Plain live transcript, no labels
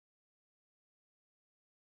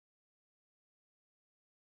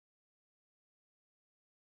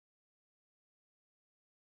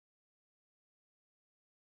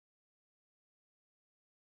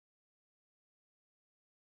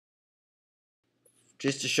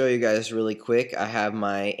just to show you guys really quick, I have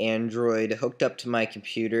my Android hooked up to my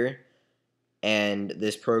computer, and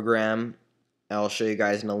this program, I'll show you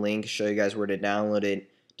guys in a link, show you guys where to download it.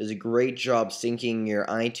 Does a great job syncing your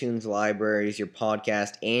iTunes libraries, your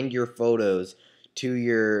podcast, and your photos to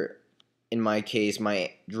your, in my case,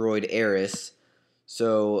 my Droid Aris.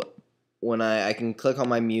 So when I can click on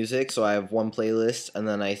my music, so I have one playlist, and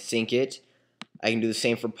then I sync it. I can do the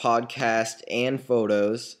same for podcast and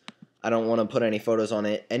photos. I don't want to put any photos on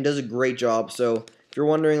it, and does a great job. So if you're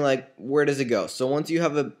wondering, like, where does it go? So once you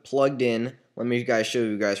have it plugged in, let me show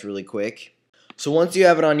you guys really quick. So once you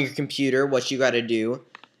have it on your computer, what you got to do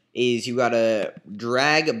is you got to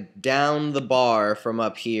drag down the bar from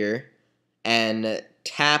up here and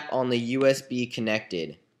tap on the USB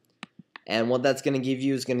connected. And what that's going to give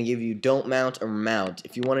you is going to give you don't mount or mount.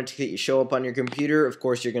 If you want it to show up on your computer, of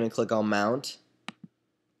course you're going to click on mount.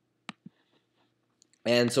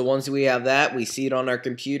 And so once we have that, we see it on our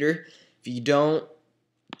computer. If you don't,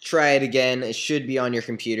 try it again. It should be on your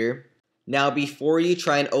computer. Now, before you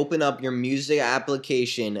try and open up your music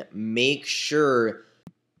application, make sure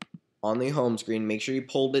on the home screen, make sure you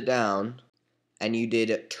pulled it down and you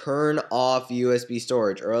did turn off USB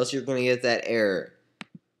storage, or else you're going to get that error.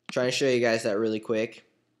 Trying to show you guys that really quick.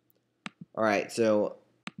 Alright, so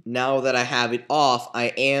now that I have it off, I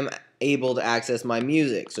am able to access my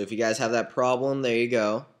music. So if you guys have that problem, there you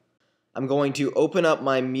go. I'm going to open up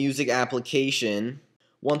my music application.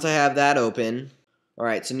 Once I have that open,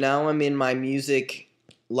 alright, so now I'm in my music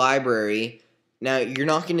library. Now you're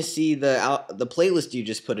not going to see the playlist you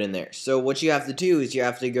just put in there. So what you have to do is you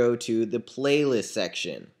have to go to the playlist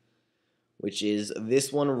section, which is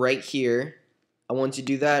this one right here. I want you to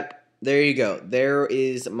do that. There you go. There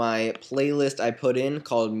is my playlist I put in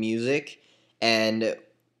called music, and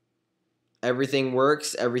everything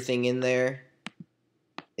works. Everything in there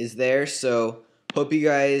is there. So hope you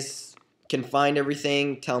guys can find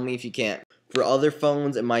everything. Tell me if you can't. For other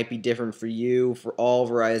phones, it might be different for you. For all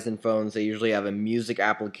Verizon phones, they usually have a music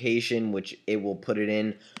application, which it will put it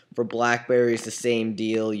in. For BlackBerry, it's the same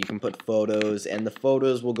deal. You can put photos, and the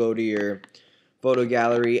photos will go to your photo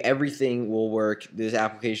gallery. Everything will work. This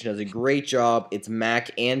application does a great job. It's Mac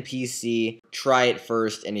and PC. Try it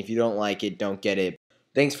first, and if you don't like it, don't get it.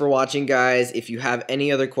 Thanks for watching, guys. If you have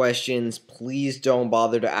any other questions, please don't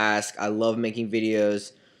bother to ask. I love making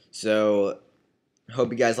videos, so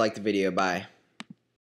hope you guys like the video. Bye.